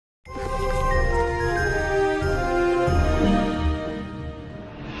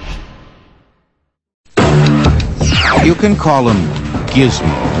You can call them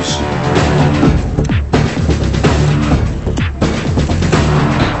gizmos.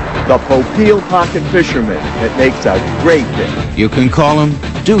 The Popeil pocket fisherman that makes a great thing. You can call them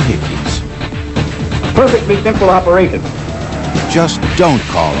doohickeys. Perfectly simple operation. Just don't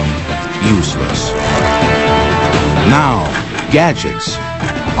call them useless. Now, gadgets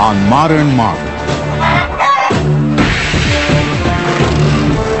on Modern Marvels.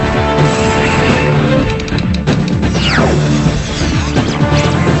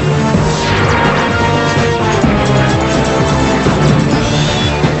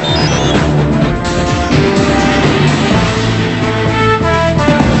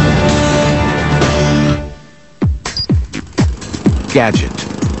 Gadget.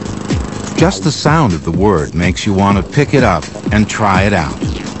 Just the sound of the word makes you want to pick it up and try it out.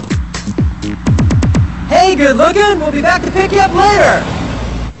 Hey, good looking. We'll be back to pick you up later.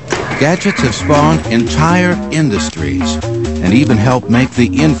 Gadgets have spawned entire industries and even helped make the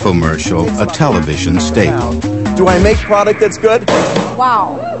infomercial a television staple. Do I make product that's good?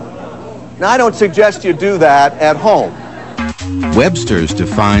 Wow. Now, I don't suggest you do that at home. Webster's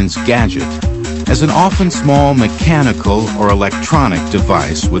defines gadget as an often small mechanical or electronic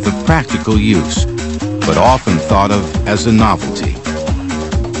device with a practical use, but often thought of as a novelty.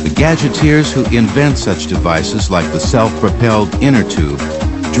 The gadgeteers who invent such devices like the self-propelled inner tube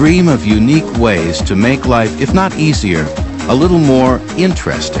dream of unique ways to make life, if not easier, a little more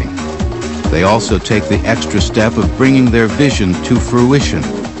interesting. They also take the extra step of bringing their vision to fruition.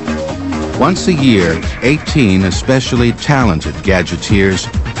 Once a year, 18 especially talented gadgeteers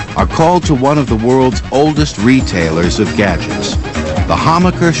are called to one of the world's oldest retailers of gadgets, the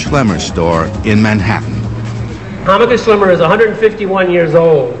Hammacher Schlemmer store in Manhattan. Hammacher Schlemmer is 151 years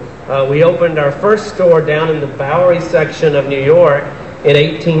old. We opened our first store down in the Bowery section of New York in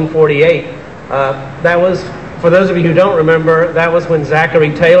 1848. That was, for those of you who don't remember, that was when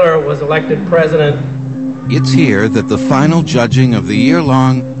Zachary Taylor was elected president. It's here that the final judging of the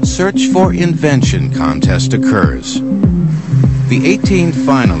year-long Search for Invention contest occurs. The 18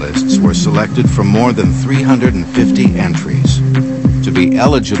 finalists were selected from more than 350 entries. To be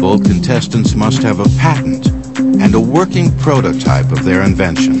eligible, contestants must have a patent and a working prototype of their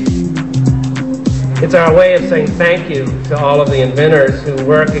invention. It's our way of saying thank you to all of the inventors who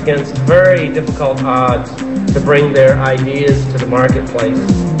work against very difficult odds to bring their ideas to the marketplace.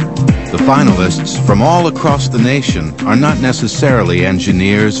 The finalists from all across the nation are not necessarily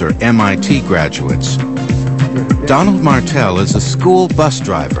engineers or MIT graduates. Donald Martell is a school bus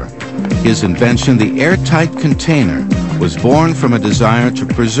driver. His invention, the airtight container, was born from a desire to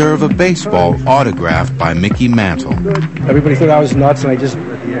preserve a baseball autographed by Mickey Mantle. Everybody thought I was nuts, and I just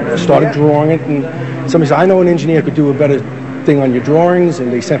started drawing it. And somebody said, I know an engineer could do a better thing on your drawings,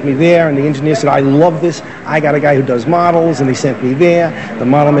 and they sent me there. And the engineer said, I love this. I got a guy who does models, and they sent me there. The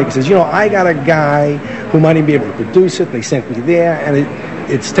model maker says, you know, I got a guy who might even be able to produce it. They sent me there, and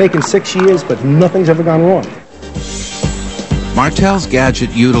it's taken 6 years, but nothing's ever gone wrong. Martell's gadget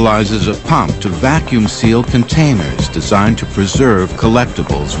utilizes a pump to vacuum seal containers designed to preserve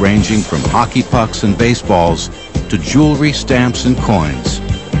collectibles ranging from hockey pucks and baseballs to jewelry, stamps, and coins.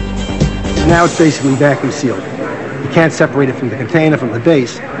 Now it's basically vacuum sealed. You can't separate it from the container, from the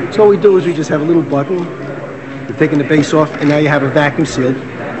base. So what we do is we just have a little button. You're taking the base off, and now you have a vacuum sealed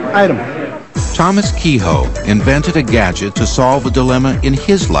item. Thomas Kehoe invented a gadget to solve a dilemma in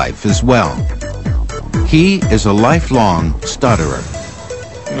his life as well. He is a lifelong stutterer.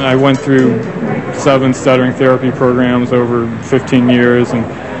 I went through 7 stuttering therapy programs over 15 years, and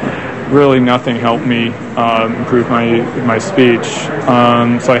really nothing helped me improve my speech.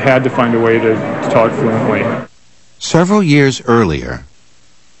 So I had to find a way to talk fluently. Several years earlier,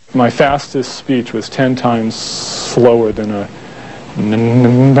 my fastest speech was 10 times slower than a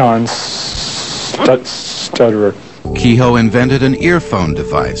non-stutterer. Kehoe invented an earphone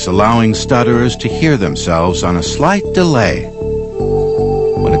device allowing stutterers to hear themselves on a slight delay.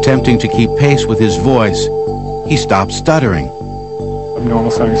 When attempting to keep pace with his voice, he stopped stuttering.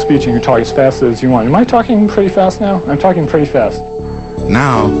 Normal sounding speech, and you talk as fast as you want. Am I talking pretty fast now? I'm talking pretty fast.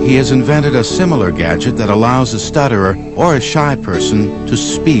 Now, he has invented a similar gadget that allows a stutterer or a shy person to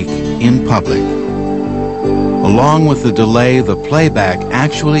speak in public. Along with the delay, the playback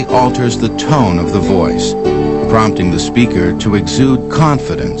actually alters the tone of the voice, prompting the speaker to exude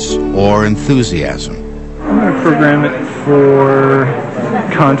confidence or enthusiasm. I'm going to program it for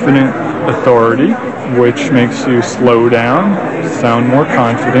confident authority, which makes you slow down, sound more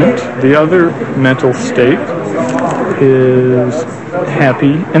confident. The other mental state is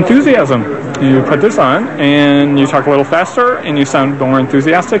happy enthusiasm. You put this on, and you talk a little faster, and you sound more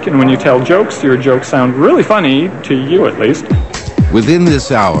enthusiastic, and when you tell jokes, your jokes sound really funny, to you at least. Within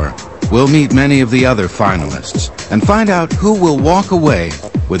this hour, we'll meet many of the other finalists and find out who will walk away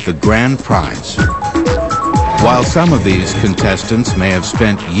with the grand prize. While some of these contestants may have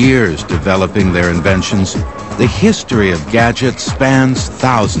spent years developing their inventions, the history of gadgets spans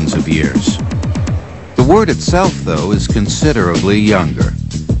thousands of years. The word itself, though, is considerably younger.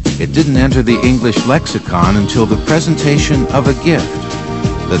 It didn't enter the English lexicon until the presentation of a gift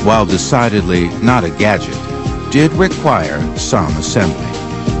that, while decidedly not a gadget, did require some assembly.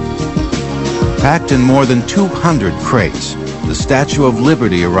 Packed in more than 200 crates, the Statue of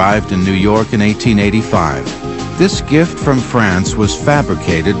Liberty arrived in New York in 1885. This gift from France was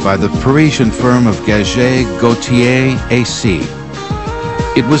fabricated by the Parisian firm of Gadget, Gauthier, AC.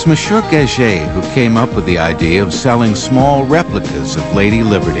 It was Monsieur Gadget who came up with the idea of selling small replicas of Lady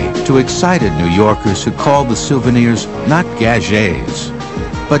Liberty to excited New Yorkers who called the souvenirs not gadgets,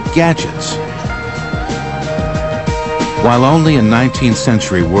 but gadgets. While only a 19th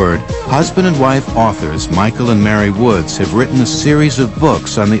century word, husband and wife authors Michael and Mary Woods have written a series of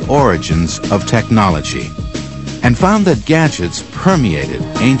books on the origins of technology and found that gadgets permeated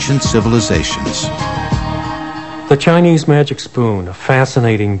ancient civilizations. The Chinese magic spoon, a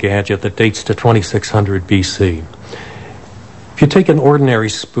fascinating gadget that dates to 2600 BC. If you take an ordinary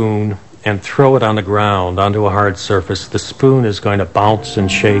spoon and throw it on the ground onto a hard surface, the spoon is going to bounce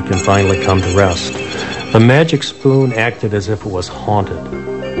and shake and finally come to rest. The magic spoon acted as if it was haunted.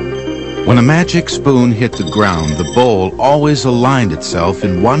 When a magic spoon hit the ground, the bowl always aligned itself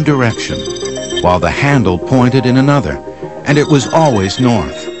in one direction, while the handle pointed in another, and it was always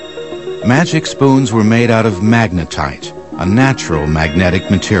north. Magic spoons were made out of magnetite, a natural magnetic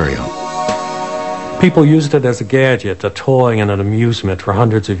material. People used it as a gadget, a toy, and an amusement for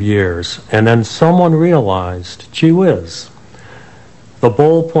hundreds of years, and then someone realized, gee whiz, the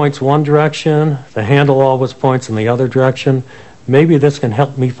bowl points one direction, the handle always points in the other direction. Maybe this can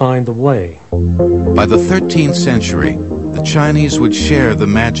help me find the way. By the 13th century, the Chinese would share the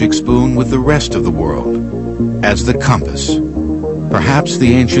magic spoon with the rest of the world as the compass. Perhaps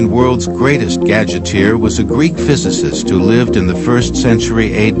the ancient world's greatest gadgeteer was a Greek physicist who lived in the 1st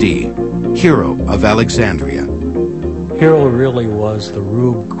century AD, Hero of Alexandria. Hero really was the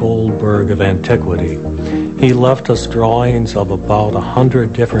Rube Goldberg of antiquity. He left us drawings of about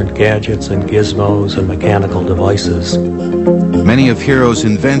 100 different gadgets and gizmos and mechanical devices. Many of Hero's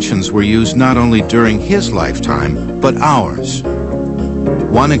inventions were used not only during his lifetime, but ours.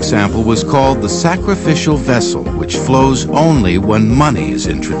 One example was called the sacrificial vessel, which flows only when money is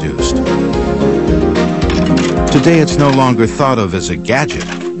introduced. Today it's no longer thought of as a gadget,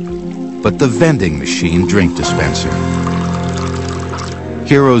 but the vending machine drink dispenser.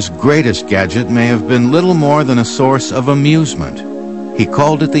 Hero's greatest gadget may have been little more than a source of amusement. He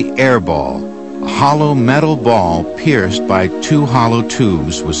called it the air ball. A hollow metal ball pierced by 2 hollow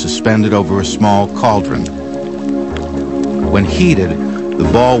tubes was suspended over a small cauldron. When heated, the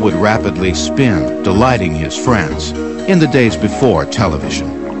ball would rapidly spin, delighting his friends, in the days before television.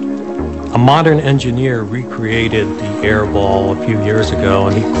 A modern engineer recreated the air ball a few years ago,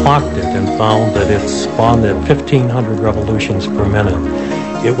 and he clocked it and found that it spun at 1,500 revolutions per minute.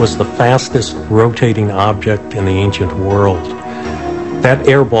 It was the fastest rotating object in the ancient world. That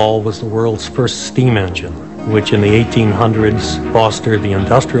air ball was the world's first steam engine, which in the 1800s fostered the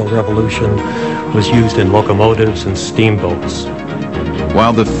Industrial Revolution, was used in locomotives and steamboats.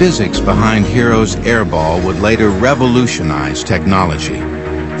 While the physics behind Hero's air ball would later revolutionize technology,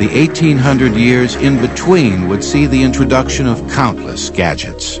 the 1800 years in between would see the introduction of countless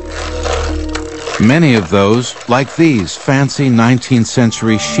gadgets. Many of those, like these fancy 19th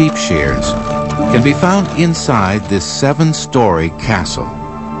century sheep shears, can be found inside this 7-story castle.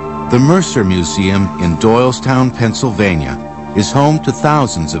 The Mercer Museum in Doylestown, Pennsylvania, is home to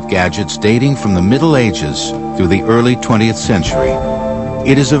thousands of gadgets dating from the Middle Ages through the early 20th century.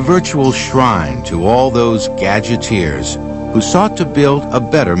 It is a virtual shrine to all those gadgeteers who sought to build a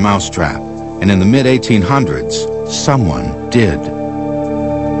better mousetrap, and in the mid-1800s, someone did.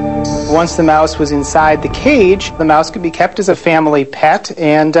 Once the mouse was inside the cage, the mouse could be kept as a family pet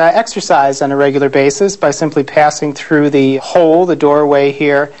and exercised on a regular basis by simply passing through the hole, the doorway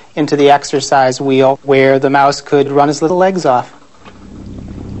here, into the exercise wheel where the mouse could run his little legs off.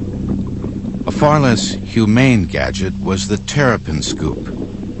 A far less humane gadget was the terrapin scoop.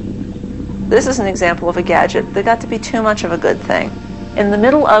 This is an example of a gadget that got to be too much of a good thing. In the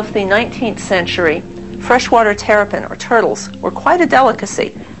middle of the 19th century, freshwater terrapin, or turtles, were quite a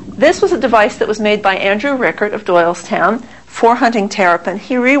delicacy. This was a device that was made by Andrew Rickert of Doylestown for hunting terrapin.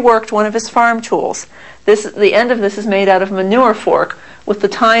 He reworked one of his farm tools. The end of this is made out of a manure fork with the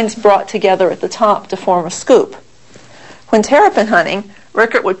tines brought together at the top to form a scoop. When terrapin hunting,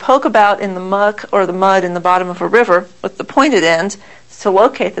 Rickert would poke about in the muck or the mud in the bottom of a river with the pointed end to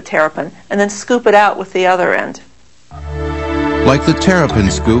locate the terrapin and then scoop it out with the other end. Like the terrapin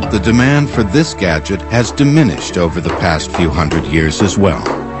scoop, the demand for this gadget has diminished over the past few hundred years as well.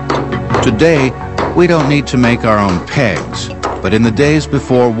 Today, we don't need to make our own pegs, but in the days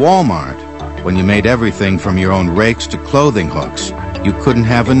before Walmart, when you made everything from your own rakes to clothing hooks, you couldn't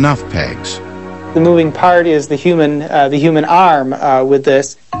have enough pegs. The moving part is the human arm with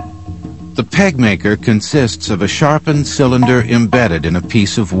this. The peg maker consists of a sharpened cylinder embedded in a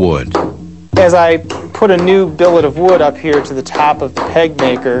piece of wood. As I put a new billet of wood up here to the top of the peg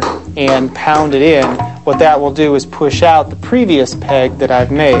maker and pound it in, what that will do is push out the previous peg that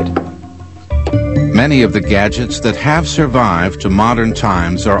I've made. Many of the gadgets that have survived to modern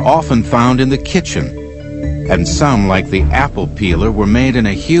times are often found in the kitchen, and some, like the apple peeler, were made in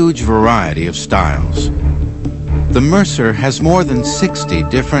a huge variety of styles. The Mercer has more than 60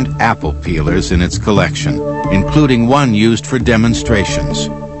 different apple peelers in its collection, including one used for demonstrations.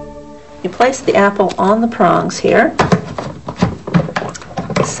 You place the apple on the prongs here,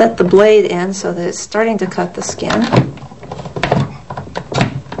 set the blade in so that it's starting to cut the skin,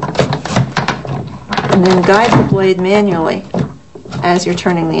 and then guide the blade manually as you're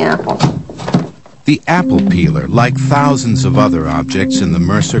turning the apple. The apple peeler, like thousands of other objects in the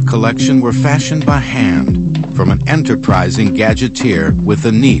Mercer collection, were fashioned by hand from an enterprising gadgeteer with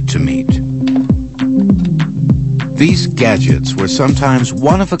a need to meet. These gadgets were sometimes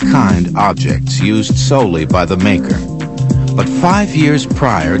one-of-a-kind objects used solely by the maker. But 5 years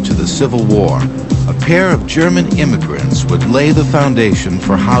prior to the Civil War, a pair of German immigrants would lay the foundation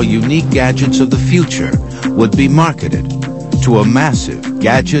for how unique gadgets of the future would be marketed to a massive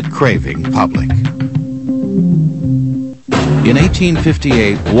gadget-craving public. In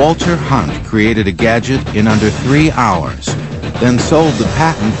 1858, Walter Hunt created a gadget in under 3 hours, then sold the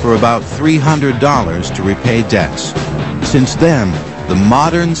patent for about $300 to repay debts. Since then, the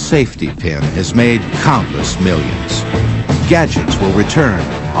modern safety pin has made countless millions. Gadgets will return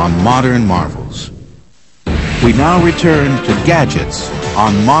on Modern Marvels. We now return to Gadgets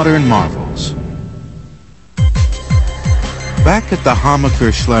on Modern Marvels. Back at the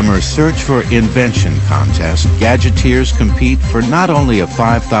Hammacher-Schlemmer Search for Invention contest, gadgeteers compete for not only a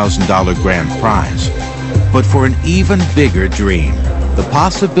 $5,000 grand prize, but for an even bigger dream, the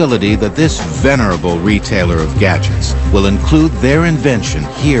possibility that this venerable retailer of gadgets will include their invention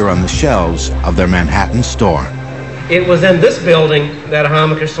here on the shelves of their Manhattan store. It was in this building that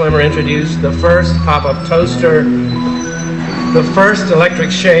Hammacher-Schlemmer introduced the first pop-up toaster, the first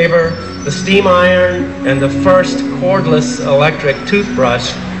electric shaver, the steam iron, and the first cordless electric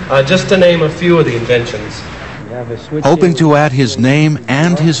toothbrush, just to name a few of the inventions. Hoping to add his name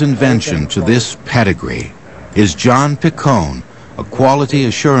and his invention to this pedigree is John Picone, a quality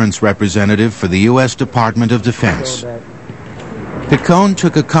assurance representative for the U.S. Department of Defense. Picone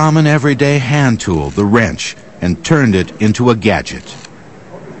took a common everyday hand tool, the wrench, and turned it into a gadget.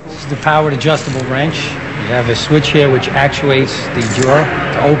 This is the powered adjustable wrench. You have a switch here which actuates the drawer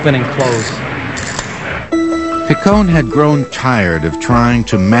to open and close. Picone had grown tired of trying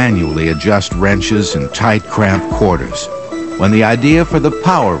to manually adjust wrenches in tight, cramped quarters when the idea for the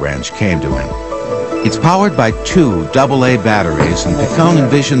power wrench came to him. It's powered by 2 AA batteries, and Picone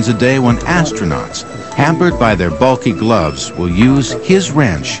envisions a day when astronauts, hampered by their bulky gloves, will use his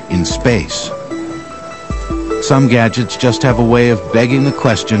wrench in space. Some gadgets just have a way of begging the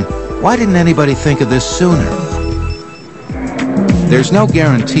question, why didn't anybody think of this sooner? There's no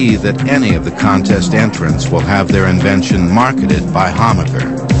guarantee that any of the contest entrants will have their invention marketed by Hammacher.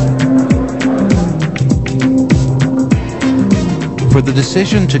 For the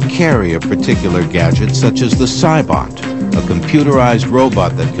decision to carry a particular gadget, such as the Cybot, a computerized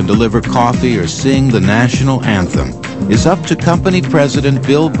robot that can deliver coffee or sing the national anthem, is up to company president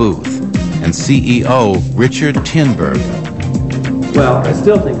Bill Booth and CEO Richard Tinberg. Well, I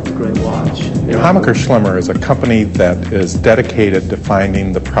still think it's a great watch. Hammacher-Schlemmer is a company that is dedicated to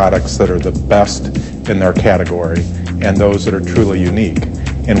finding the products that are the best in their category and those that are truly unique.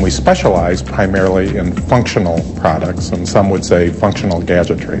 And we specialize primarily in functional products, and some would say functional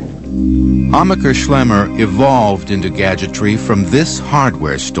gadgetry. Hammacher-Schlemmer evolved into gadgetry from this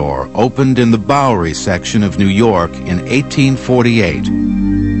hardware store opened in the Bowery section of New York in 1848.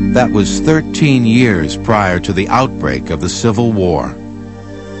 That was 13 years prior to the outbreak of the Civil War.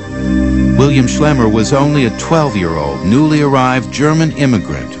 William Schlemmer was only a 12-year-old, newly arrived German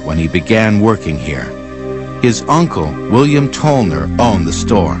immigrant when he began working here. His uncle, William Tollner, owned the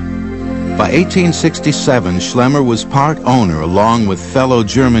store. By 1867, Schlemmer was part owner along with fellow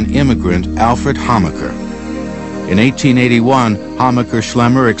German immigrant Alfred Hammacher. In 1881,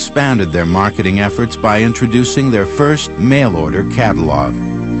 Hammacher-Schlemmer expanded their marketing efforts by introducing their first mail-order catalog.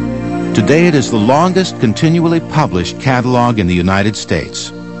 Today it is the longest continually published catalog in the United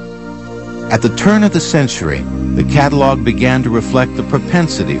States. At the turn of the century, the catalog began to reflect the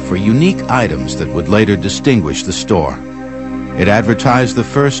propensity for unique items that would later distinguish the store. It advertised the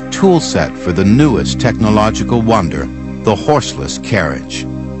first tool set for the newest technological wonder, the horseless carriage.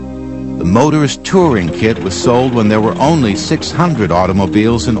 The motorist touring kit was sold when there were only 600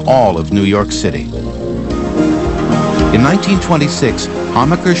 automobiles in all of New York City. In 1926,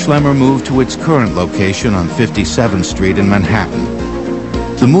 Hammacher-Schlemmer moved to its current location on 57th Street in Manhattan.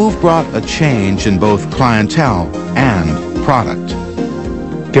 The move brought a change in both clientele and product.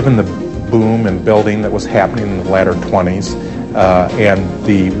 Given the boom in building that was happening in the latter 20s and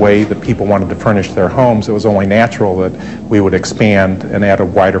the way that people wanted to furnish their homes, it was only natural that we would expand and add a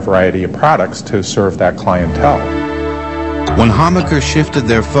wider variety of products to serve that clientele. When Hammacher shifted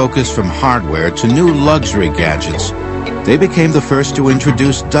their focus from hardware to new luxury gadgets, they became the first to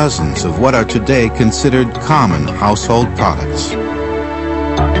introduce dozens of what are today considered common household products.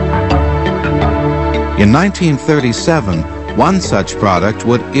 In 1937, one such product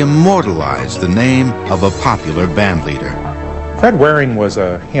would immortalize the name of a popular band leader. Fred Waring was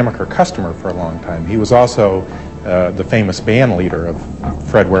a Hammacher customer for a long time. He was also the famous band leader of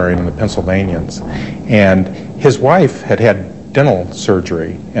Fred Waring and the Pennsylvanians. And his wife had had dental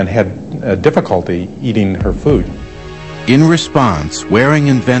surgery and had difficulty eating her food. In response, Waring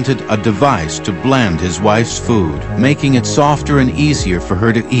invented a device to blend his wife's food, making it softer and easier for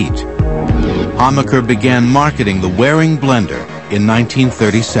her to eat. Hammacher began marketing the Waring blender in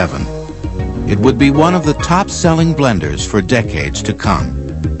 1937. It would be one of the top-selling blenders for decades to come.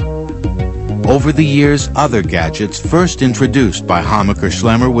 Over the years, other gadgets first introduced by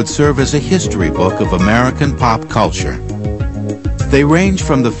Hammacher-Schlemmer would serve as a history book of American pop culture. They range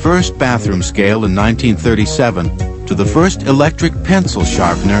from the first bathroom scale in 1937 to the first electric pencil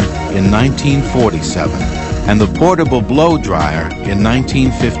sharpener in 1947 and the portable blow dryer in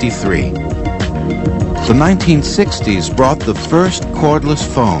 1953. The 1960s brought the first cordless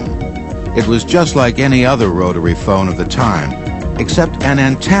phone. It was just like any other rotary phone of the time, except an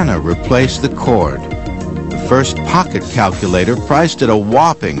antenna replaced the cord. The first pocket calculator, priced at a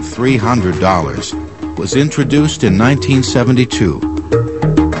whopping $300, was introduced in 1972.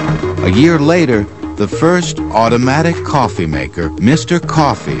 A year later, the first automatic coffee maker, Mr.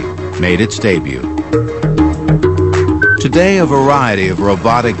 Coffee, made its debut. Today, a variety of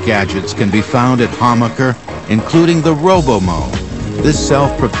robotic gadgets can be found at Hammacher, including the RoboMow. This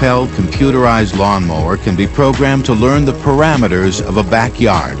self-propelled computerized lawnmower can be programmed to learn the parameters of a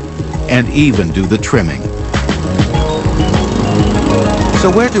backyard and even do the trimming. So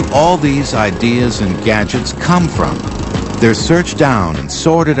where do all these ideas and gadgets come from? They're searched down and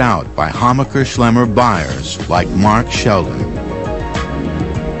sorted out by Hammacher-Schlemmer buyers like Mark Sheldon.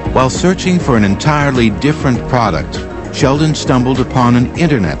 While searching for an entirely different product, Sheldon stumbled upon an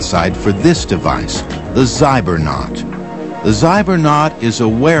internet site for this device, the Cybernaut. The Cybernaut is a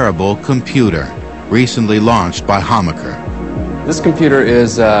wearable computer, recently launched by Hammacher. This computer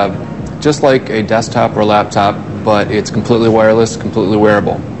is just like a desktop or laptop, but it's completely wireless, completely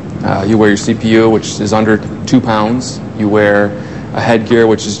wearable. You wear your CPU, which is under 2 pounds. You wear a headgear,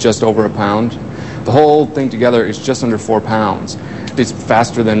 which is just over 1 pound. The whole thing together is just under 4 pounds. It's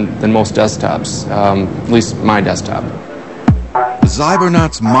faster than most desktops, at least my desktop. The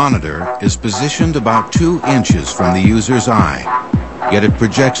Cybernaut's monitor is positioned about 2 inches from the user's eye, yet it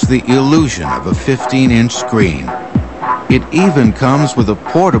projects the illusion of a 15-inch screen. It even comes with a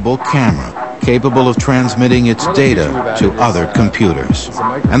portable camera capable of transmitting its data to other computers.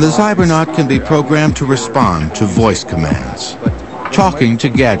 And the Cybernaut can be programmed to respond to voice commands. Talking to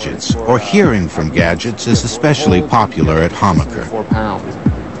gadgets or hearing from gadgets is especially popular at Hammacher.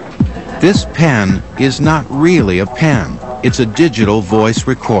 This pen is not really a pen. It's a digital voice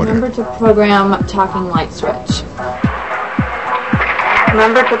recorder. Remember to program talking light switch.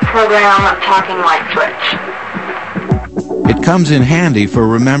 Remember to program talking light switch. It comes in handy for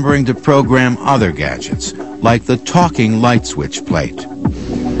remembering to program other gadgets, like the talking light switch plate.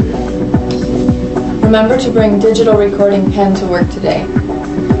 Remember to bring digital recording pen to work today.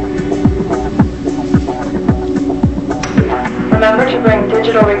 Remember to bring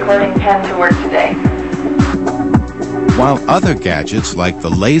digital recording pen to work today. while other gadgets like the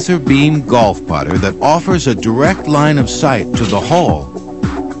laser beam golf putter that offers a direct line of sight to the hole,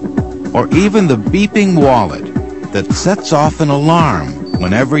 or even the beeping wallet that sets off an alarm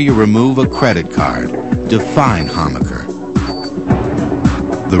whenever you remove a credit card, define Homaker.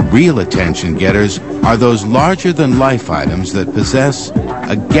 The real attention getters are those larger-than-life items that possess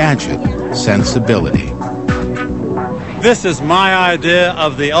a gadget sensibility. This is my idea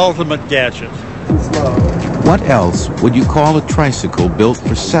of the ultimate gadget. What else would you call a tricycle built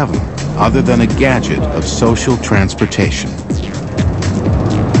for 7 other than a gadget of social transportation?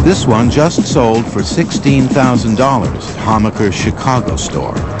 This one just sold for $16,000 at Homaker's Chicago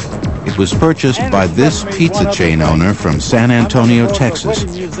store. It was purchased by this pizza chain owner from San Antonio, Texas,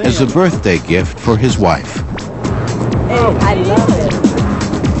 as a birthday gift for his wife. I love it.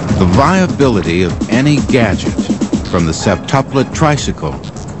 The viability of any gadget, from the septuplet tricycle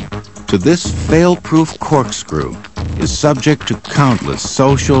to this fail-proof corkscrew, is subject to countless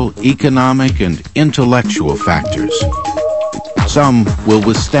social, economic, and intellectual factors. Some will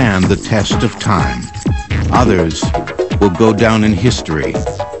withstand the test of time. Others will go down in history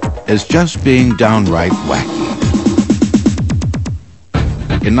as just being downright wacky.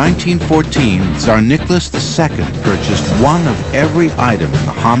 In 1914, Tsar Nicholas II purchased one of every item in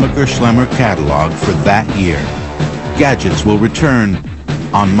the Homaker-Schlemmer catalog for that year. Gadgets will return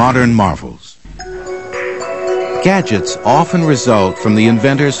on Modern Marvels. Gadgets often result from the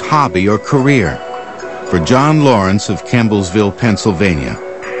inventor's hobby or career. For John Lawrence of Campbellsville, Pennsylvania,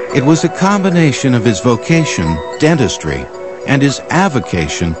 it was a combination of his vocation, dentistry, and his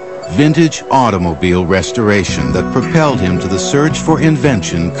avocation, vintage automobile restoration, that propelled him to the Search for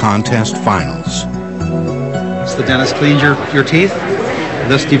Invention contest finals. So the dentist cleans your teeth.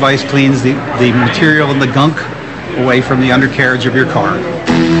 This device cleans the material and the gunk away from the undercarriage of your car.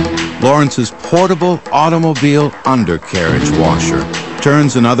 Lawrence's portable automobile undercarriage washer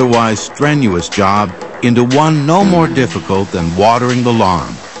turns an otherwise strenuous job into one no more difficult than watering the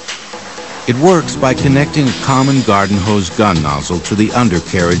lawn. It works by connecting a common garden hose gun nozzle to the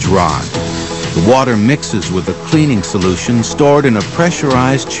undercarriage rod. The water mixes with a cleaning solution stored in a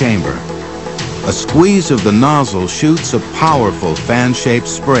pressurized chamber. A squeeze of the nozzle shoots a powerful fan-shaped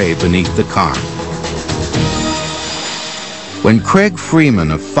spray beneath the car. When Craig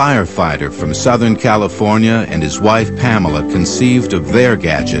Freeman, a firefighter from Southern California, and his wife Pamela conceived of their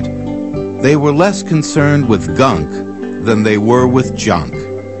gadget, they were less concerned with gunk than they were with junk.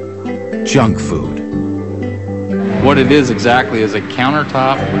 Junk food. What it is exactly is a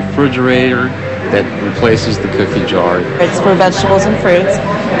countertop refrigerator that replaces the cookie jar. It's for vegetables and fruits.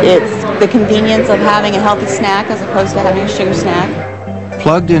 It's the convenience of having a healthy snack as opposed to having a sugar snack.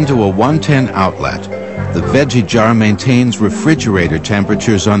 Plugged into a 110 outlet, the veggie jar maintains refrigerator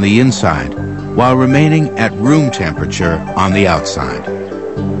temperatures on the inside while remaining at room temperature on the outside.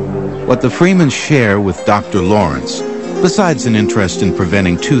 What the Freemans share with Dr. Lawrence, besides an interest in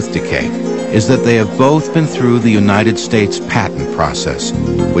preventing tooth decay, is that they have both been through the United States patent process,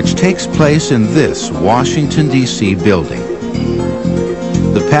 which takes place in this Washington, D.C. building.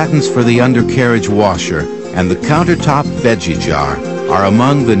 The patents for the undercarriage washer and the countertop veggie jar are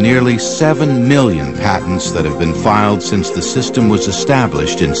among the nearly 7 million patents that have been filed since the system was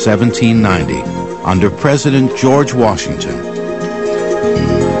established in 1790 under President George Washington.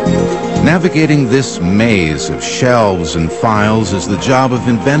 Navigating this maze of shelves and files is the job of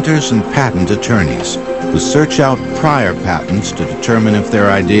inventors and patent attorneys, who search out prior patents to determine if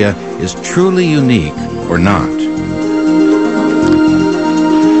their idea is truly unique or not.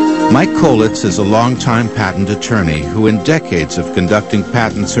 Mike Kolitz is a longtime patent attorney who in decades of conducting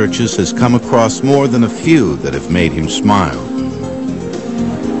patent searches has come across more than a few that have made him smile.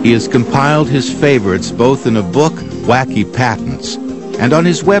 He has compiled his favorites both in a book, Wacky Patents, and on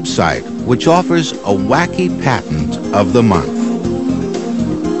his website, which offers a wacky patent of the month.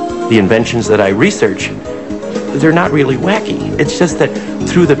 The inventions that I research, they're not really wacky. It's just that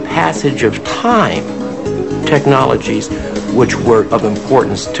through the passage of time, technologies which were of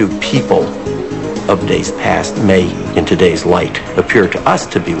importance to people of days past may, in today's light, appear to us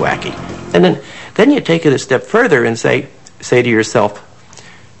to be wacky. And then you take it a step further and say to yourself,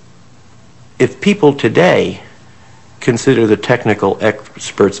 if people today consider the technical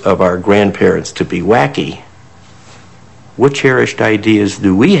experts of our grandparents to be wacky, what cherished ideas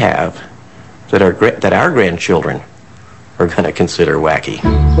do we have that our grandchildren are going to consider wacky?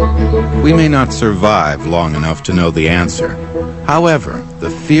 We may not survive long enough to know the answer. However, the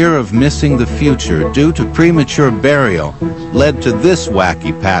fear of missing the future due to premature burial led to this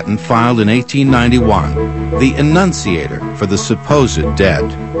wacky patent filed in 1891, the enunciator for the supposed dead.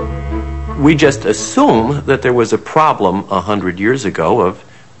 We just assume that there was a problem 100 years ago of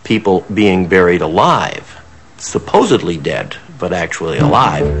people being buried alive, supposedly dead, but actually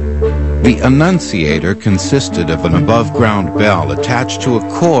alive. The annunciator consisted of an above-ground bell attached to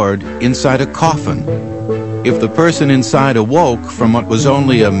a cord inside a coffin. If the person inside awoke from what was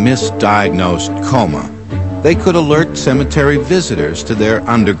only a misdiagnosed coma, they could alert cemetery visitors to their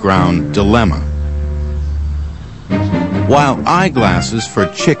underground dilemma. While eyeglasses for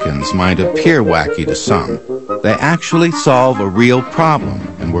chickens might appear wacky to some, they actually solve a real problem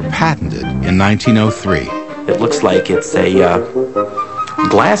and were patented in 1903. It looks like it's a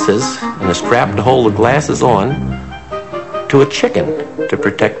glasses and a strap to hold the glasses on to a chicken to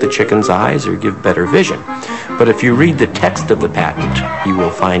protect the chicken's eyes or give better vision. But if you read the text of the patent, you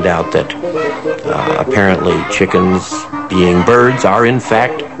will find out that apparently chickens, being birds, are in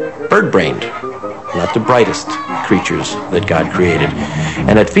fact bird-brained, not the brightest creatures that God created.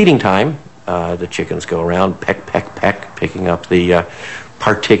 And at feeding time, the chickens go around peck, peck, peck, picking up the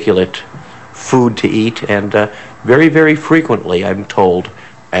particulate food to eat, and very, very frequently, I'm told,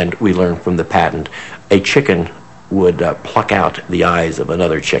 and we learn from the patent, a chicken would pluck out the eyes of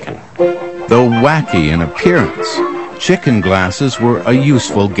another chicken. Though wacky in appearance, chicken glasses were a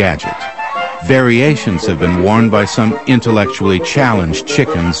useful gadget. Variations have been worn by some intellectually challenged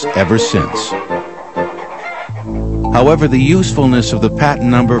chickens ever since. However, the usefulness of the patent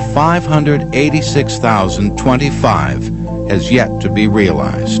number 586,025 has yet to be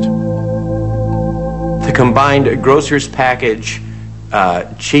realized. The combined grocer's package,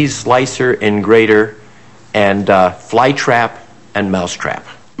 cheese slicer and grater, and fly trap and mouse trap.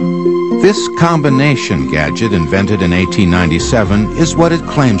 This combination gadget, invented in 1897, is what it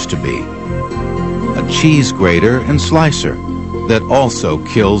claims to be. A cheese grater and slicer that also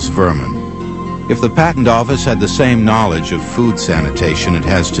kills vermin. If the patent office had the same knowledge of food sanitation it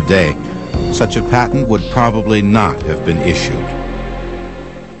has today, such a patent would probably not have been issued.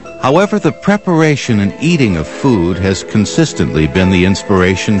 However, the preparation and eating of food has consistently been the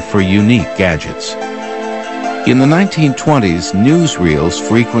inspiration for unique gadgets. In the 1920s, newsreels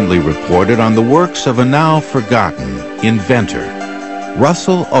frequently reported on the works of a now forgotten inventor,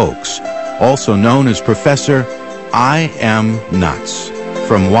 Russell Oakes, also known as Professor I.M. Nuts,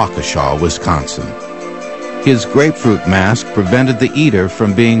 from Waukesha, Wisconsin. His grapefruit mask prevented the eater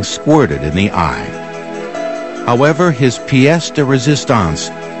from being squirted in the eye. However, his pièce de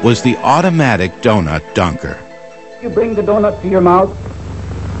résistance was the automatic donut dunker. You bring the donut to your mouth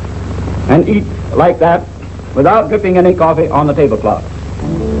and eat like that without dripping any coffee on the tablecloth.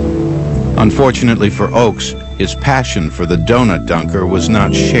 Unfortunately for Oakes, his passion for the donut dunker was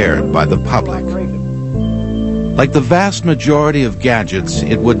not shared by the public. Like the vast majority of gadgets,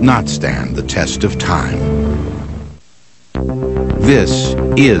 it would not stand the test of time. This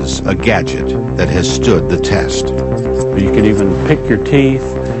is a gadget that has stood the test. You can even pick your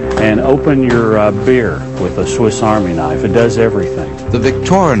teeth and open your beer with a Swiss Army knife. It does everything. The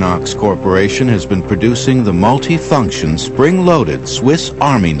Victorinox Corporation has been producing the multi-function, spring-loaded Swiss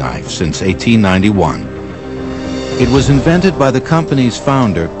Army knife since 1891. It was invented by the company's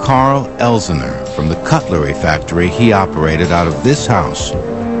founder, Carl Elsener, from the cutlery factory he operated out of this house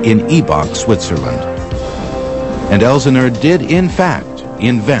in Ibach, Switzerland. And Elsener did, in fact,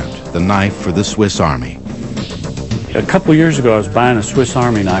 invent the knife for the Swiss Army. A couple years ago, I was buying a Swiss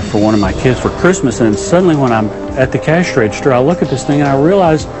Army knife for one of my kids for Christmas, and suddenly when I'm at the cash register, I look at this thing and I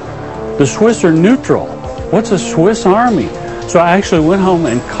realize the Swiss are neutral. What's a Swiss Army? So I actually went home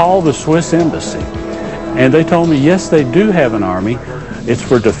and called the Swiss embassy, and they told me, yes, they do have an army. It's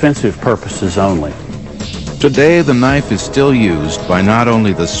for defensive purposes only. Today, the knife is still used by not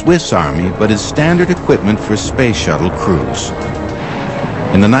only the Swiss Army, but as standard equipment for space shuttle crews.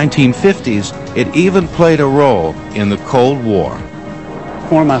 In the 1950s, it even played a role in the Cold War.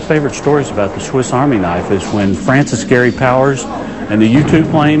 One of my favorite stories about the Swiss Army knife is when Francis Gary Powers and the U-2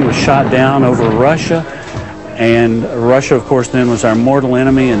 plane was shot down over Russia. And Russia, of course, then was our mortal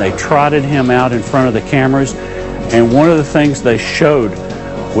enemy, and they trotted him out in front of the cameras. And one of the things they showed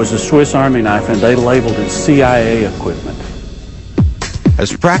was a Swiss Army knife, and they labeled it CIA equipment.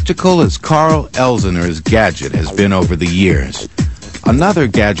 As practical as Carl Elsener's gadget has been over the years, another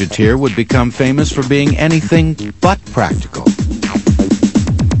gadgeteer would become famous for being anything but practical.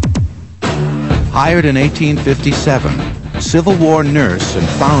 Hired in 1857, Civil War nurse and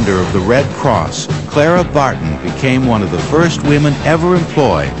founder of the Red Cross, Clara Barton became one of the first women ever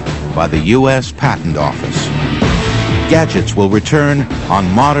employed by the U.S. Patent Office. Gadgets will return on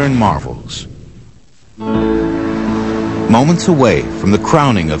Modern Marvels. Moments away from the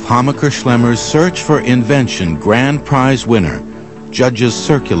crowning of Hammacher Schlemmer's Search for Invention Grand Prize winner, judges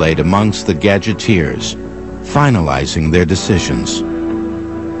circulate amongst the gadgeteers, finalizing their decisions.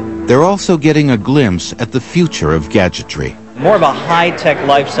 They're also getting a glimpse at the future of gadgetry. More of a high-tech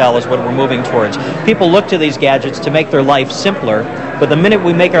lifestyle is what we're moving towards. People look to these gadgets to make their life simpler, but the minute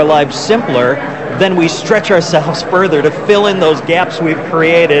we make our lives simpler, then we stretch ourselves further to fill in those gaps we've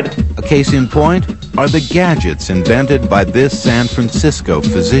created. A case in point are the gadgets invented by this San Francisco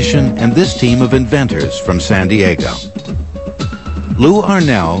physician and this team of inventors from San Diego. Lou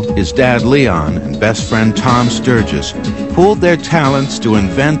Arnell, his dad Leon, and best friend Tom Sturgis pooled their talents to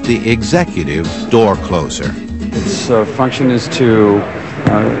invent the executive door closer. Its function is to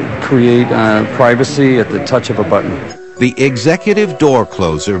create privacy at the touch of a button. The executive door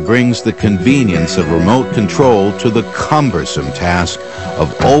closer brings the convenience of remote control to the cumbersome task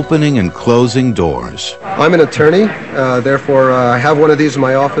of opening and closing doors. I'm an attorney, therefore I have one of these in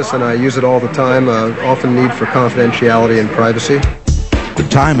my office and I use it all the time, often need for confidentiality and privacy. The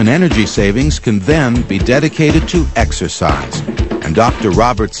time and energy savings can then be dedicated to exercise, and Dr.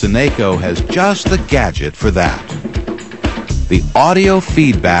 Robert Seneko has just the gadget for that. The audio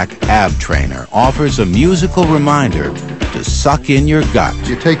feedback ab trainer offers a musical reminder to suck in your gut.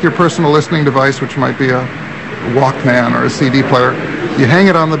 You take your personal listening device, which might be a Walkman or a CD player, you hang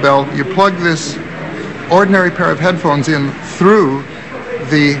it on the belt, you plug this ordinary pair of headphones in through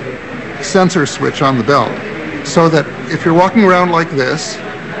the sensor switch on the belt, so that if you're walking around like this,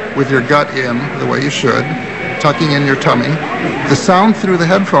 with your gut in, the way you should, tucking in your tummy, the sound through the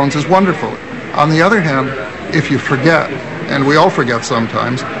headphones is wonderful. On the other hand, if you forget, and we all forget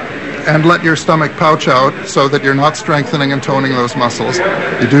sometimes, and let your stomach pouch out so that you're not strengthening and toning those muscles,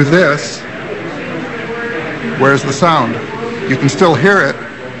 you do this, where's the sound? You can still hear it,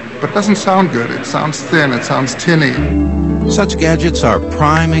 but it doesn't sound good. It sounds thin, it sounds tinny. Such gadgets are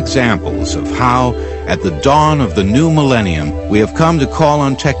prime examples of how, at the dawn of the new millennium, we have come to call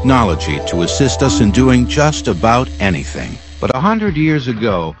on technology to assist us in doing just about anything. But 100 years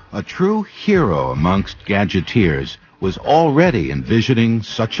ago, a true hero amongst gadgeteers was already envisioning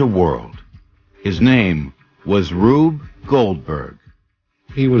such a world. His name was Rube Goldberg.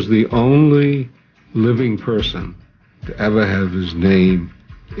 He was the only living person to ever have his name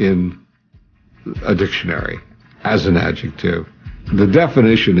in a dictionary as an adjective. The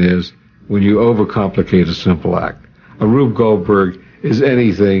definition is when you overcomplicate a simple act. A Rube Goldberg is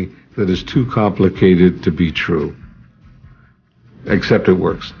anything that is too complicated to be true. Except it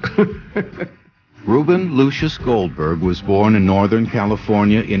works. Reuben Lucius Goldberg was born in Northern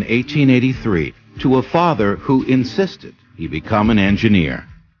California in 1883 to a father who insisted he become an engineer.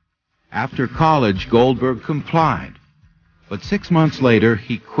 After college, Goldberg complied, but 6 months later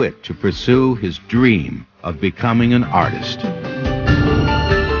he quit to pursue his dream of becoming an artist.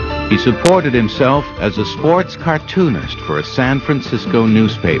 He supported himself as a sports cartoonist for a San Francisco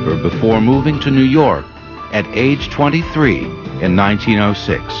newspaper before moving to New York at age 23 in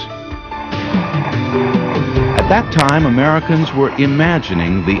 1906. At that time, Americans were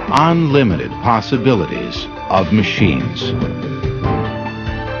imagining the unlimited possibilities of machines.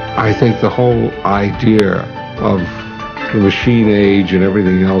 I think the whole idea of the machine age and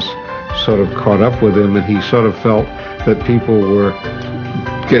everything else sort of caught up with him, and he sort of felt that people were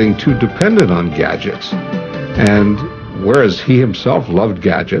getting too dependent on gadgets. And whereas he himself loved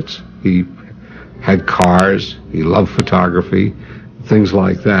gadgets, he had cars, he loved photography, things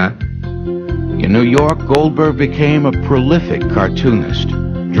like that. In New York, Goldberg became a prolific cartoonist,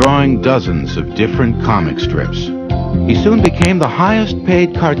 drawing dozens of different comic strips. He soon became the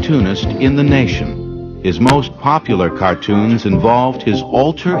highest-paid cartoonist in the nation. His most popular cartoons involved his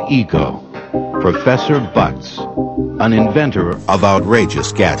alter ego, Professor Butts, an inventor of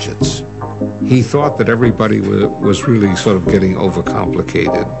outrageous gadgets. He thought that everybody was really sort of getting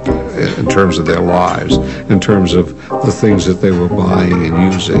overcomplicated in terms of their lives, in terms of the things that they were buying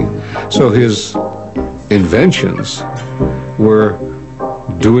and using. So his inventions were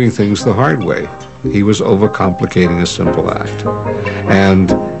doing things the hard way. He was overcomplicating a simple act.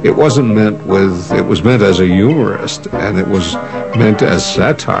 And it wasn't meant it was meant as a humorist, and it was meant as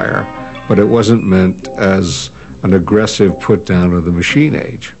satire, but it wasn't meant as an aggressive put down of the machine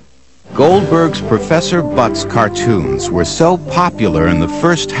age. Goldberg's Professor Butts cartoons were so popular in the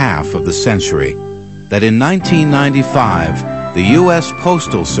first half of the century that in 1995, the U.S.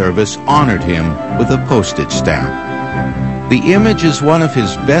 Postal Service honored him with a postage stamp. The image is one of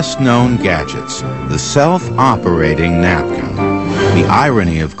his best-known gadgets, the self-operating napkin. The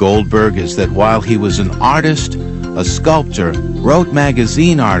irony of Goldberg is that while he was an artist, a sculptor, wrote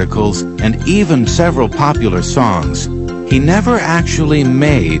magazine articles, and even several popular songs, he never actually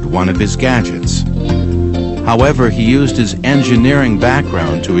made one of his gadgets. However, he used his engineering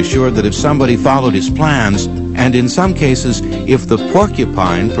background to assure that if somebody followed his plans, and in some cases, if the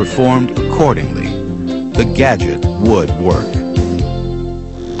porcupine performed accordingly, the gadget would work.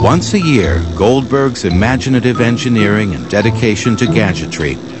 Once a year, Goldberg's imaginative engineering and dedication to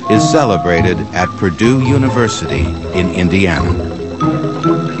gadgetry is celebrated at Purdue University in Indiana.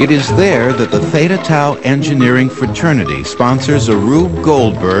 It is there that the Theta Tau engineering fraternity sponsors a Rube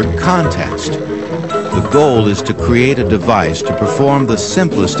Goldberg contest. The goal is to create a device to perform the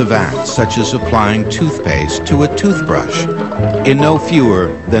simplest of acts, such as applying toothpaste to a toothbrush, in no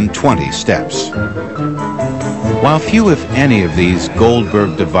fewer than 20 steps. While few, if any, of these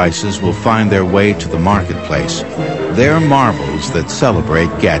Goldberg devices will find their way to the marketplace, they're marvels that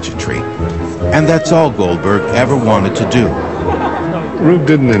celebrate gadgetry. And that's all Goldberg ever wanted to do. Rube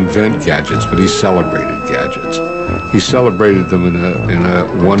didn't invent gadgets, but he celebrated gadgets. He celebrated them in a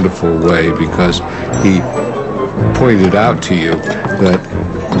wonderful way because he pointed out to you that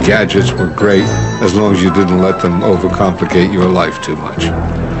gadgets were great as long as you didn't let them overcomplicate your life too much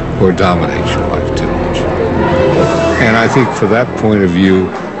or dominate your life too much. And I think for that point of view,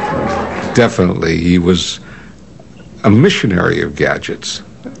 definitely he was a missionary of gadgets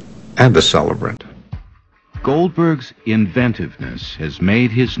and a celebrant. Goldberg's inventiveness has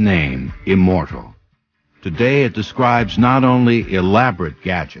made his name immortal. Today it describes not only elaborate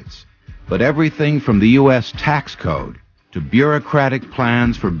gadgets, but everything from the U.S. tax code to bureaucratic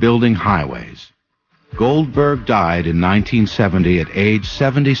plans for building highways. Goldberg died in 1970 at age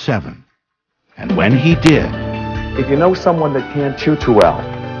 77. And when he did, if you know someone that can't chew too well,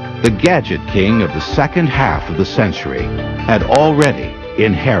 the gadget king of the second half of the century had already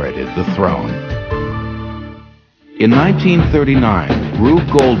inherited the throne. In 1939, Rube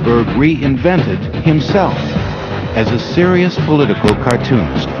Goldberg reinvented himself as a serious political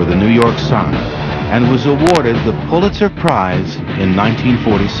cartoonist for the New York Sun and was awarded the Pulitzer Prize in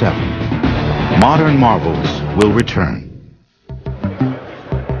 1947. Modern marvels will return.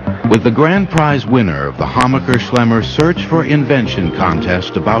 With the grand prize winner of the Hammacher-Schlemmer Search for Invention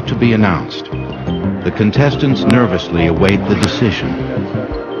contest about to be announced, the contestants nervously await the decision.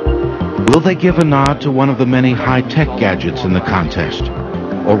 Will they give a nod to one of the many high-tech gadgets in the contest,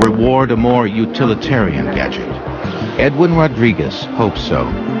 or reward a more utilitarian gadget? Edwin Rodriguez hopes so.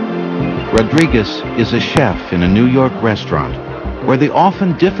 Rodriguez is a chef in a New York restaurant where the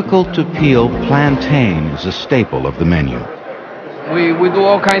often difficult-to-peel plantain is a staple of the menu. We do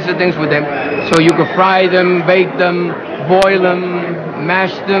all kinds of things with them. So you can fry them, bake them, boil them,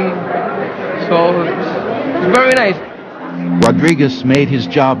 mash them. So it's very nice. Rodriguez made his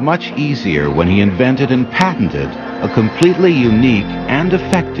job much easier when he invented and patented a completely unique and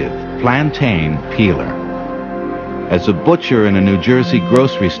effective plantain peeler. As a butcher in a New Jersey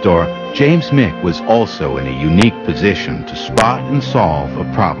grocery store, James Mick was also in a unique position to spot and solve a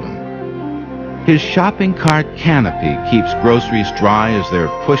problem. His shopping cart canopy keeps groceries dry as they're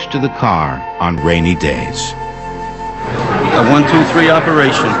pushed to the car on rainy days. A 1-2-3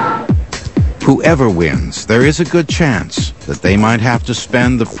 operation. Whoever wins, there is a good chance that they might have to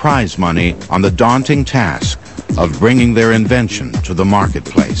spend the prize money on the daunting task of bringing their invention to the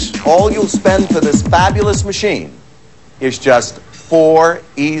marketplace. All you'll spend for this fabulous machine is just 4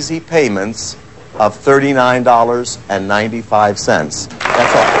 easy payments of $39.95.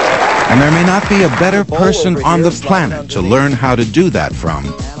 That's all. And there may not be a better person on the planet to learn how to do that from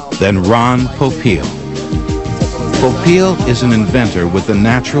than Ron Popeil. Popeil is an inventor with a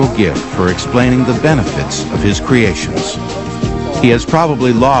natural gift for explaining the benefits of his creations. He has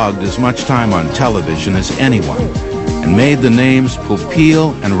probably logged as much time on television as anyone and made the names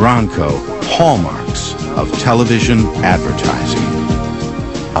Popeil and Ronco hallmarks of television advertising.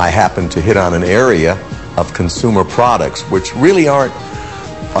 I happen to hit on an area of consumer products which really aren't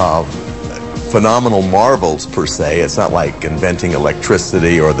phenomenal marvels per se. It's not like inventing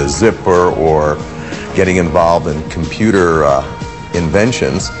electricity or the zipper or getting involved in computer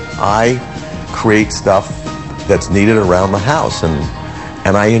inventions. I create stuff that's needed around the house,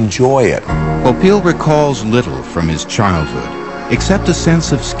 and I enjoy it. Popeil recalls little from his childhood, except a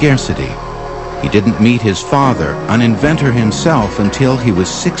sense of scarcity. He didn't meet his father, an inventor himself, until he was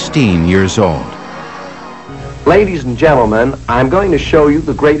 16 years old. Ladies and gentlemen, I'm going to show you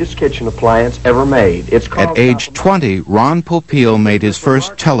the greatest kitchen appliance ever made. It's called... At age 20, Ron Popeil made his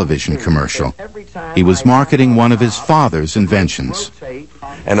first television commercial. He was marketing one of his father's inventions.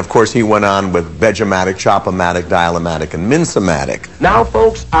 And of course he went on with Veg-O-Matic, Chop-O-Matic, Dial-O-Matic, and Mince-O-Matic. Now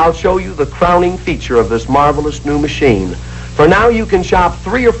folks, I'll show you the crowning feature of this marvelous new machine. For now you can chop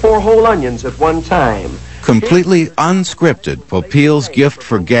 3 or 4 whole onions at one time. Completely unscripted, Popeil's gift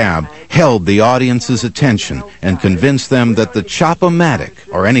for gab held the audience's attention and convinced them that the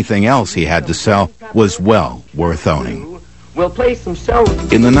Chop-O-Matic, or anything else he had to sell, was well worth owning. We'll play some celery.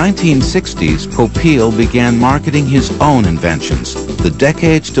 In the 1960s, Popeil began marketing his own inventions. The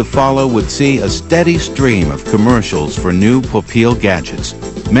decades to follow would see a steady stream of commercials for new Popeil gadgets,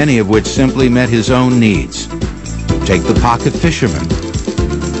 many of which simply met his own needs. Take the pocket fisherman.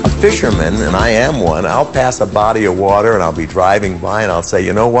 A fisherman, and I am one, I'll pass a body of water and I'll be driving by and I'll say,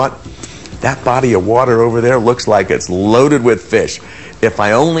 you know what? That body of water over there looks like it's loaded with fish. If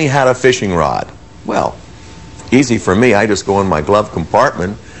I only had a fishing rod. Well, easy for me. I just go in my glove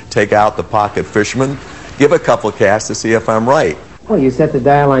compartment, take out the pocket fisherman, give a couple casts to see if I'm right. Well, you set the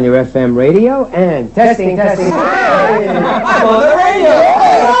dial on your FM radio and testing. I'm on the radio!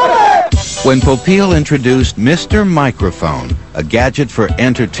 When Popeil introduced Mr. Microphone, a gadget for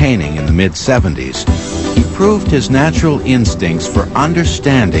entertaining in the mid-70s, he proved his natural instincts for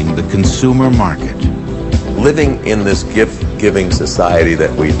understanding the consumer market. Living in this gift-giving society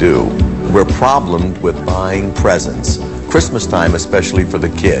that we do, we're problemed with buying presents. Christmas time, especially for the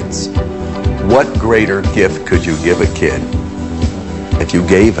kids. What greater gift could you give a kid if you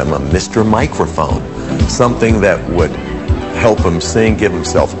gave him a Mr. Microphone? Something that would help him sing, give him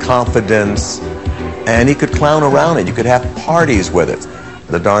self-confidence, and he could clown around it. You could have parties with it.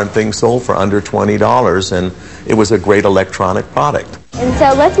 The darn thing sold for under $20, and it was a great electronic product. And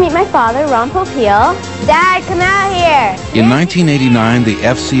so let's meet my father, Ron Popeil. Dad, come out here. In 1989, the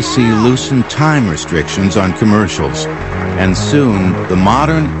FCC loosened time restrictions on commercials, and soon the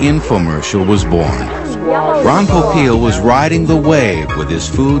modern infomercial was born. Ron Popeil was riding the wave with his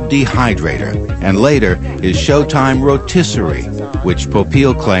food dehydrator, and later his Showtime rotisserie, which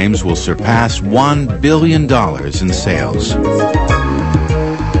Popeil claims will surpass $1 billion in sales.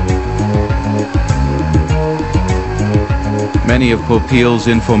 Many of Popeil's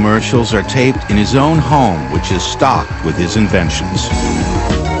infomercials are taped in his own home, which is stocked with his inventions.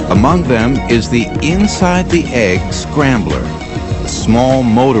 Among them is the Inside the Egg Scrambler. A small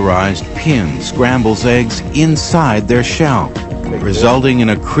motorized pin scrambles eggs inside their shell, resulting in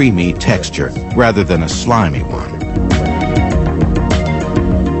a creamy texture rather than a slimy one.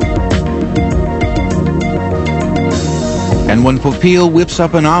 And when Popeil whips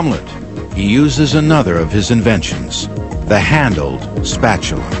up an omelet, he uses another of his inventions, the handled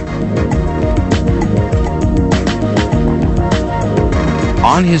spatula.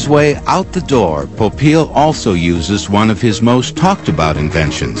 On his way out the door, Popeil also uses one of his most talked about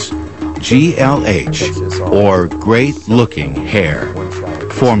inventions, GLH, or Great Looking Hair,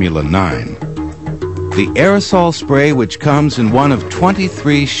 Formula 9. The aerosol spray, which comes in one of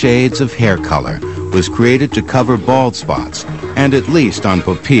 23 shades of hair color, was created to cover bald spots, and at least on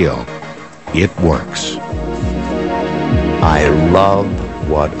Popeil, it works. I love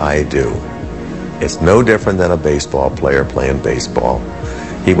what I do. It's no different than a baseball player playing baseball.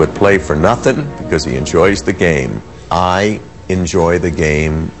 He would play for nothing because he enjoys the game. I enjoy the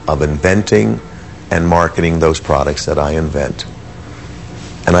game of inventing and marketing those products that I invent.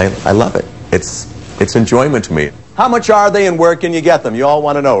 And I love it. It's enjoyment to me. How much are they and where can you get them? You all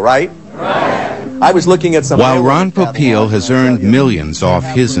want to know, right? Right. I was looking at some... While Ron Popeil has earned millions off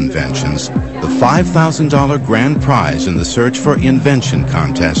his inventions, the $5,000 grand prize in the Search for Invention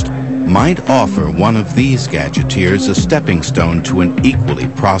contest might offer one of these gadgeteers a stepping stone to an equally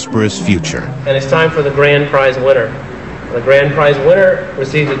prosperous future. And it's time for the grand prize winner. The grand prize winner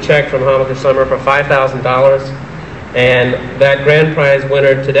receives a check from Hanukkah Summer for $5,000, and that grand prize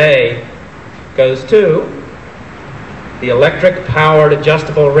winner today goes to the electric-powered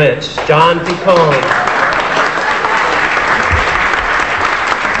adjustable wrench, John Picone.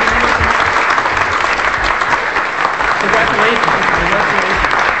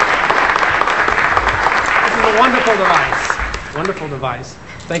 Wonderful device.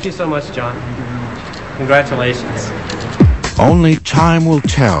 Thank you so much, John. Congratulations. Only time will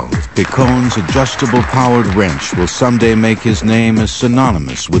tell if Picone's adjustable powered wrench will someday make his name as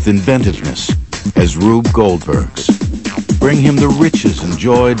synonymous with inventiveness as Rube Goldberg's, bring him the riches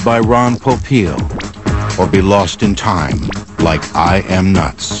enjoyed by Ron Popeil, or be lost in time like I Am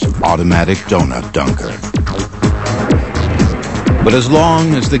Nuts, automatic donut dunker. But as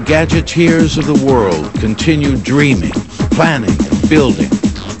long as the gadgeteers of the world continue dreaming, planning, and building,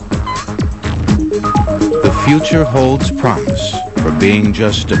 the future holds promise for being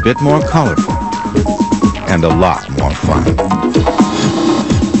just a bit more colorful and a lot more fun.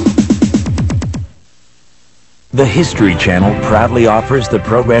 The History Channel proudly offers the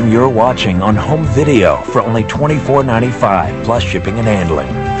program you're watching on home video for only $24.95 plus shipping and handling.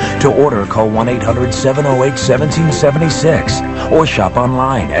 To order, call 1-800-708-1776 or shop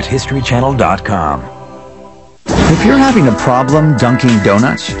online at historychannel.com. If you're having a problem dunking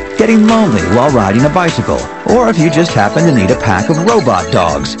donuts, getting lonely while riding a bicycle, or if you just happen to need a pack of robot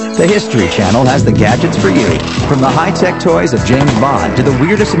dogs, the History Channel has the gadgets for you. From the high-tech toys of James Bond to the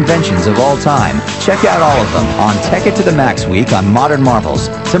weirdest inventions of all time, check out all of them on Tech It to the Max Week on Modern Marvels,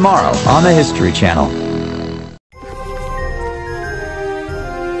 tomorrow on the History Channel.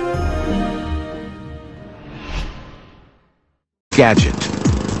 Gadget.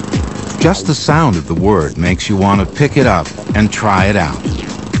 Just the sound of the word makes you want to pick it up and try it out.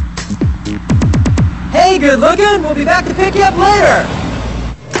 Hey, good looking. We'll be back to pick you up later.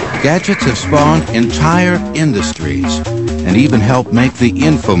 Gadgets have spawned entire industries and even helped make the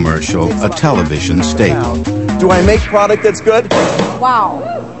infomercial a television staple. Do I make product that's good? Wow.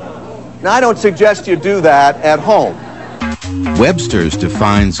 Now, I don't suggest you do that at home. Webster's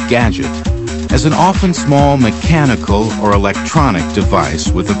defines gadget as an often small mechanical or electronic device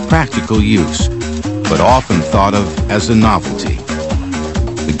with a practical use, but often thought of as a novelty.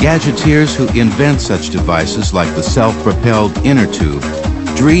 The gadgeteers who invent such devices like the self-propelled inner tube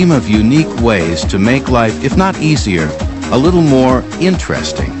dream of unique ways to make life, if not easier, a little more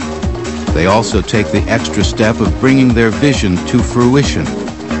interesting. They also take the extra step of bringing their vision to fruition.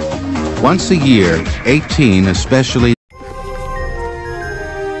 Once a year, 18 especially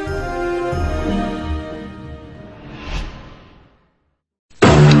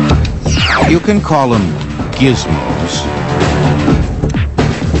you can call them gizmos.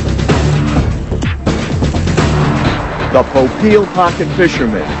 The Popeil Pocket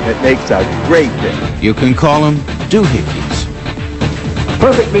Fisherman. It makes a great thing. You can call them doohickeys.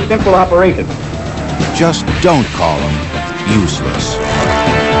 Perfectly simple operation. Just don't call them useless.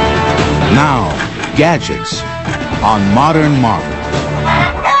 Now, gadgets on Modern Marvels.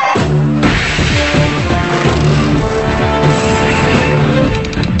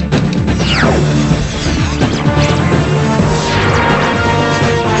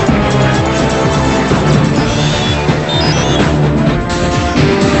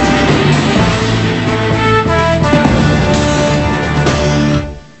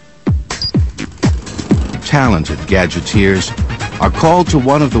 Talented gadgeteers are called to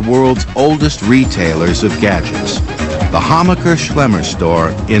one of the world's oldest retailers of gadgets, the Hammacher Schlemmer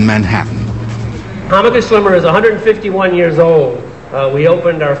store in Manhattan. Hammacher Schlemmer is 151 years old. We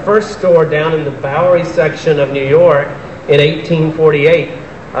opened our first store down in the Bowery section of New York in 1848.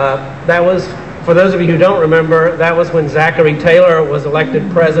 That was, for those of you who don't remember, that was when Zachary Taylor was elected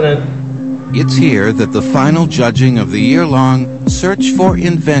president. It's here that the final judging of the year-long Search for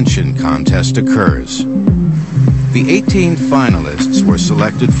Invention contest occurs. The 18 finalists were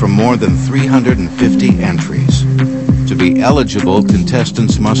selected from more than 350 entries. To be eligible,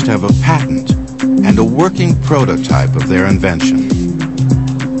 contestants must have a patent and a working prototype of their invention.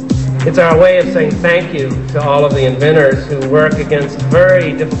 It's our way of saying thank you to all of the inventors who work against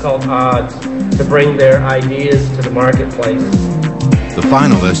very difficult odds to bring their ideas to the marketplace. The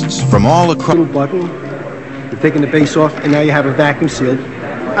finalists from all across... button, you're taking the base off, and now you have a vacuum-sealed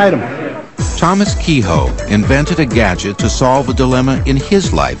item. Thomas Kehoe invented a gadget to solve a dilemma in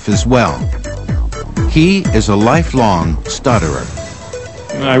his life as well. He is a lifelong stutterer.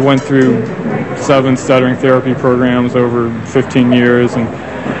 I went through 7 stuttering therapy programs over 15 years, and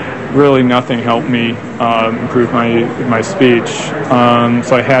really nothing helped me improve my speech.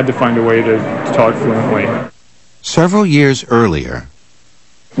 So I had to find a way to talk fluently. Several years earlier,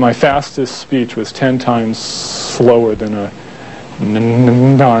 my fastest speech was 10 times slower than a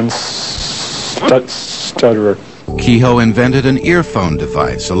non-stutterer. Kehoe invented an earphone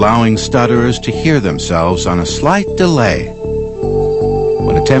device allowing stutterers to hear themselves on a slight delay.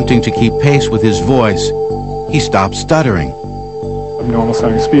 When attempting to keep pace with his voice, he stopped stuttering. Normal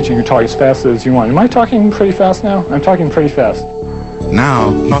sounding speech, and you can talk as fast as you want. Am I talking pretty fast now? I'm talking pretty fast.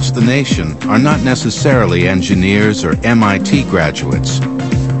 Now, across the nation are not necessarily engineers or MIT graduates.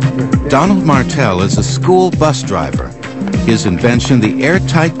 Donald Martell is a school bus driver. His invention, the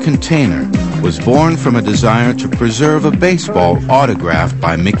airtight container, was born from a desire to preserve a baseball autographed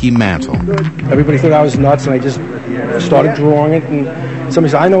by Mickey Mantle. Everybody thought I was nuts, and I just started drawing it, and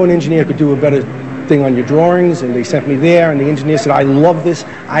somebody said, I know an engineer could do a better thing on your drawings, and they sent me there, and the engineer said, I love this,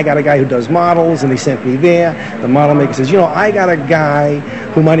 I got a guy who does models, and they sent me there. The model maker says, you know, I got a guy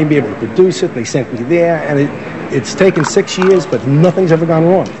who might even be able to produce it, they sent me there, and it's taken 6 years, but nothing's ever gone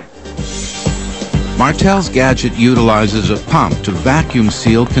wrong. Martel's gadget utilizes a pump to vacuum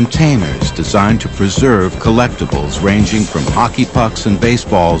seal containers designed to preserve collectibles ranging from hockey pucks and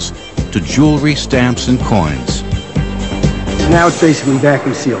baseballs to jewelry, stamps, and coins. Now it's basically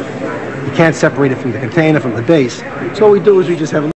vacuum sealed. You can't separate it from the container, from the base. So what we do is we just have a